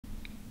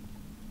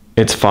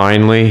It's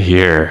finally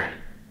here.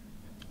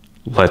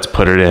 Let's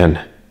put it in.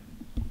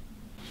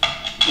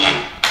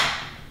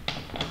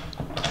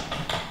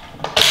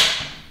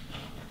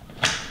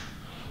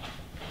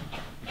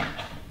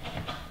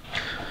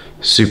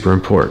 Super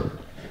important.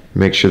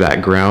 Make sure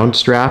that ground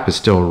strap is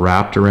still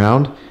wrapped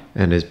around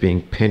and is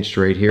being pinched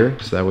right here,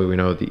 so that way we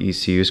know the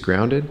ECU is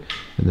grounded.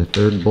 And the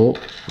third bolt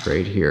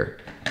right here.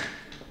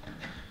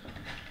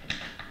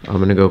 I'm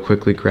gonna go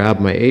quickly grab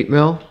my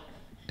 8mm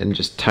and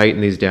just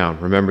tighten these down.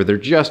 Remember, they're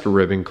just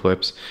ribbon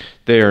clips.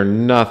 They are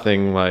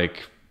nothing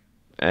like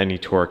any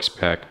torque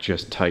spec.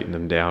 Just tighten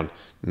them down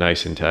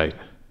nice and tight.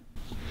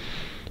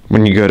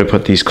 When you go to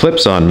put these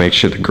clips on, make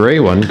sure the gray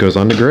one goes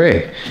on to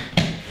gray.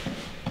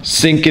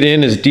 Sink it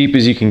in as deep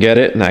as you can get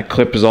it, and that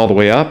clip is all the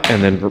way up,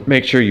 and then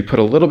make sure you put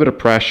a little bit of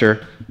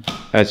pressure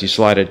as you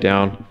slide it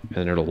down,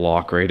 and it'll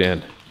lock right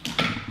in.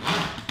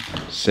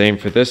 Same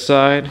for this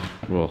side.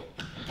 We'll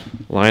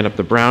line up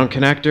the brown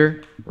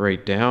connector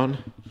right down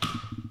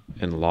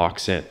and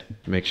locks in.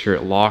 Make sure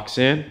it locks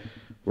in.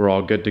 We're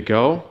all good to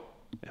go,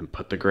 and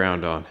put the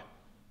ground on.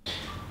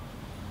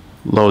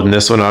 Loading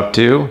this one up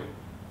too.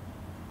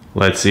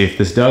 Let's see if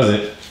this does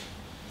it.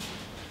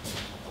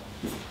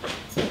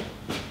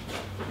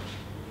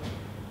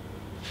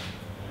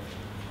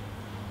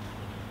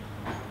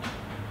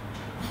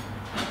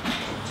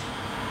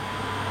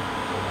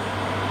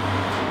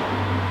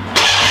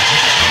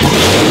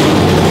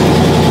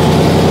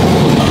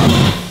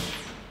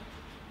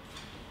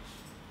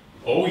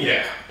 Oh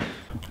yeah.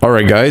 All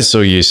right guys,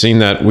 so you've seen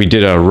that we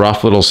did a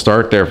rough little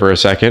start there for a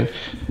second.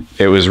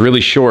 It was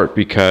really short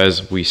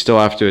because we still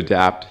have to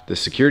adapt the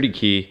security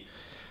key.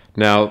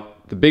 Now,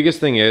 the biggest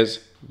thing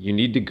is you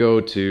need to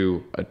go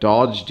to a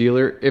Dodge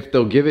dealer if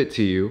they'll give it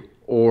to you,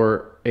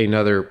 or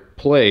another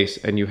place,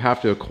 and you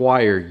have to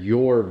acquire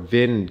your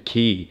VIN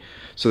key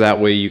so that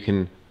way you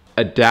can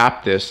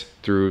adapt this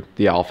through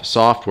the Alfa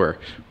software.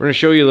 We're going to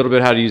show you a little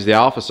bit how to use the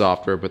Alfa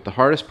software, but the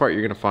hardest part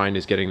you're going to find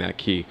is getting that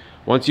key.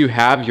 Once you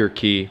have your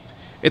key,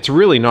 it's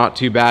really not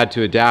too bad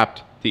to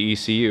adapt the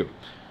ECU.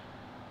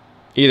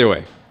 Either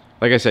way,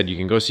 like I said, you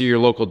can go see your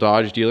local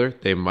Dodge dealer.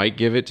 They might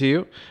give it to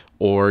you,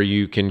 or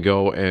you can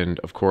go and,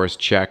 of course,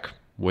 check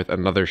with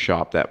another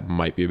shop that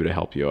might be able to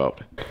help you out.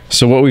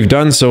 So what we've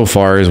done so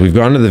far is we've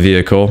gone to the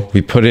vehicle,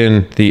 we put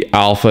in the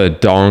Alfa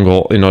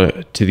dongle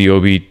to the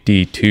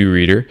OBD2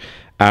 reader.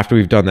 After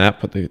we've done that,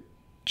 put the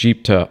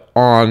Jeep to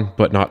on,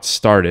 but not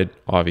started,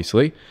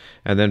 obviously.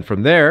 And then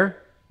from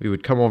there, we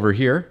would come over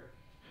here,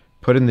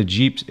 put in the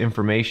Jeep's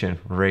information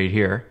right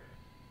here.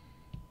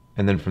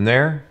 And then from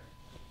there,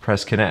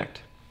 press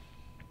connect.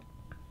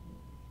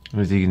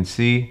 As you can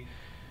see,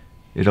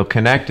 it'll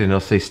connect and it'll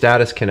say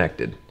status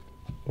connected,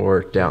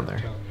 or down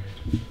there.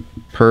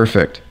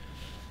 Perfect.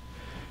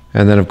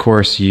 And then of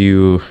course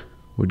you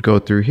would go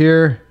through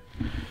here,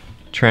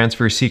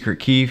 transfer secret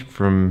key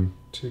from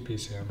to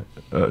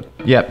PCM.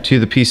 Yep, to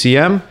the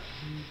PCM.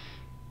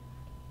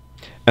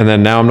 And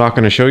then now I'm not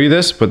going to show you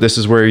this, but this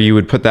is where you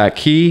would put that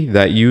key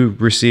that you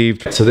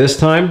received. So this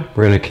time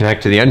we're going to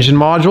connect to the engine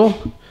module.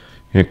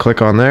 You're going to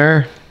click on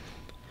there.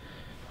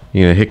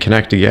 You're going to hit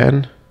connect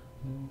again.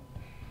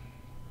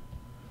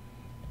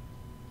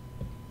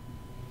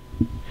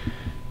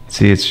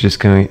 See, it's just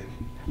going to,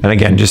 and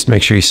again, just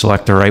make sure you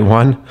select the right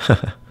one.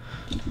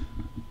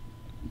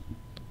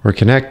 We're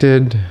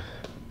connected.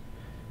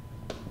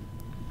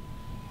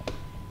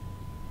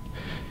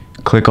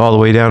 Click all the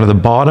way down to the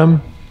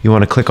bottom. You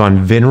want to click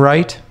on VIN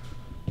right.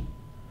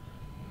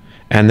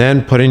 And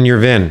then put in your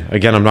VIN.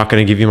 Again, I'm not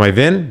going to give you my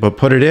VIN, but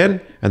put it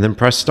in and then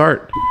press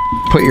start.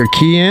 Put your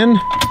key in.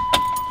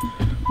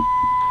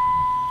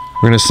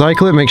 We're going to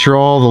cycle it, make sure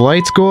all the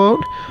lights go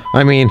out.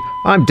 I mean,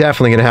 I'm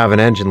definitely going to have an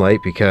engine light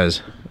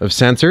because of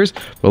sensors,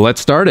 but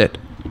let's start it.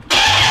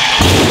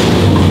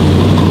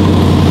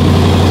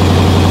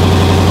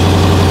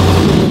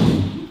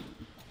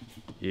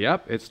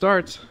 Yep, it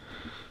starts.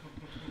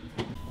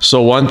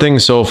 So one thing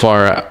so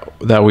far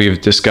that we've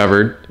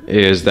discovered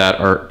is that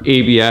our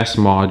ABS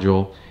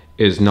module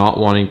is not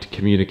wanting to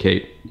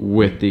communicate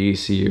with the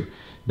ECU.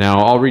 Now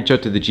I'll reach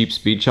out to the Jeep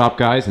Speed Shop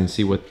guys and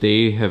see what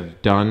they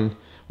have done,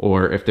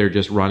 or if they're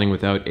just running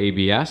without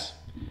ABS.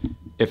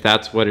 If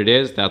that's what it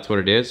is, that's what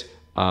it is.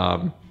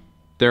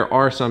 There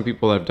are some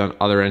people that have done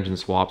other engine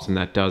swaps and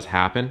that does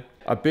happen.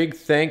 A big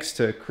thanks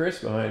to Chris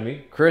behind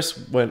me.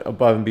 Chris went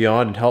above and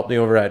beyond and helped me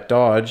over at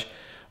Dodge.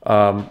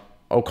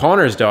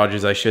 O'Connor's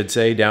Dodges, I should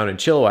say, down in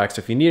Chilliwack.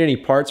 So if you need any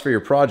parts for your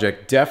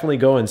project, definitely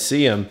go and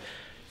see him.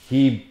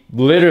 He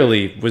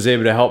literally was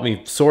able to help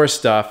me source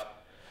stuff.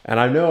 And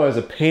I know I was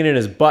a pain in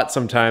his butt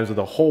sometimes with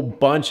a whole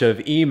bunch of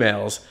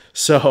emails.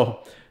 So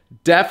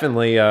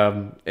definitely,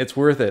 it's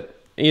worth it.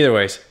 Either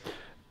ways,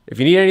 if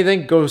you need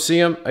anything, go see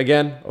him.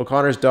 Again,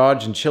 O'Connor's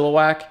Dodge in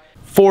Chilliwack.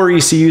 4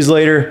 ECUs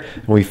later,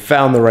 and we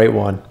found the right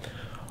one.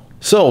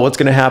 So what's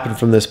gonna happen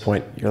from this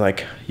point? You're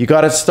like, you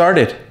got it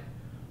started.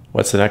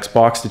 What's the next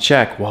box to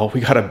check? Well,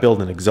 we gotta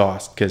build an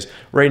exhaust, because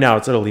right now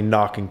it's literally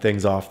knocking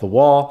things off the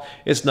wall.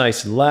 It's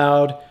nice and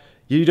loud.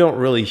 You don't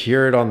really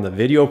hear it on the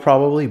video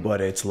probably,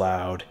 but it's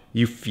loud.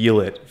 You feel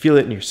it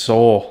in your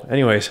soul.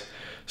 Anyways,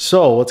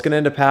 so what's going to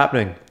end up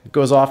happening? It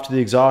goes off to the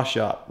exhaust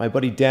shop. My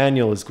buddy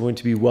Daniel is going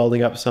to be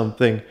welding up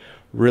something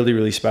really,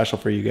 really special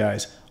for you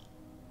guys.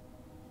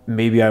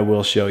 Maybe I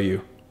will show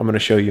you. I'm going to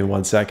show you in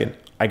 1 second.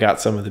 I got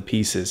some of the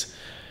pieces.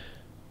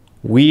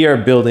 We are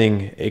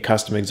building a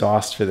custom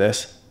exhaust for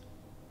this,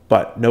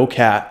 but no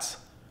cats.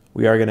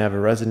 We are going to have a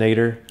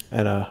resonator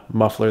and a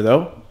muffler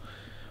though.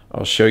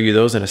 I'll show you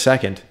those in a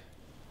second.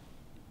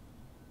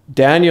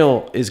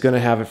 Daniel is going to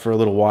have it for a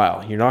little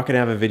while. You're not going to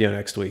have a video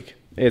next week.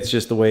 It's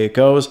just the way it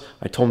goes.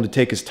 I told him to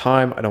take his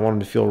time. I don't want him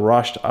to feel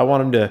rushed. I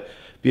want him to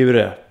be able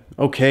to,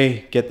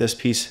 okay, get this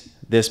piece.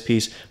 I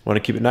want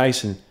to keep it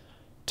nice and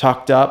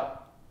tucked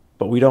up,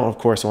 but we don't, of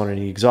course, want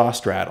any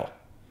exhaust rattle.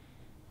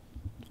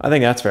 I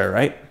think that's fair,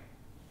 right?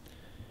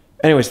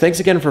 Anyways, thanks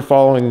again for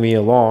following me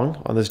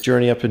along on this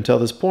journey up until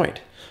this point.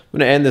 I'm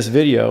going to end this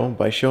video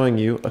by showing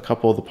you a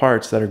couple of the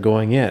parts that are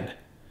going in.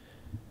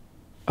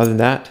 Other than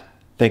that,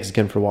 thanks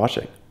again for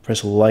watching.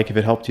 Press like if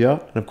it helped you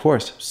out, and of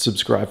course,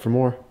 subscribe for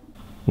more.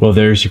 Well,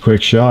 there's your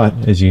quick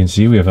shot. As you can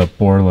see, we have a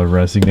Borla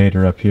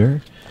resonator up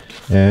here,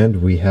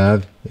 and we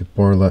have a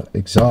Borla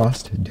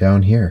exhaust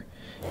down here.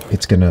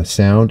 It's going to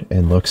sound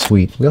and look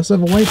sweet. We also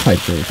have a white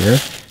pipe right here,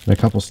 and a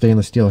couple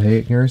stainless steel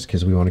hangers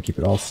because we want to keep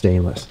it all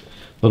stainless.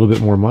 A little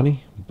bit more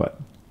money, but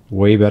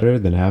way better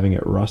than having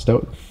it rust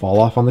out and fall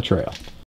off on the trail.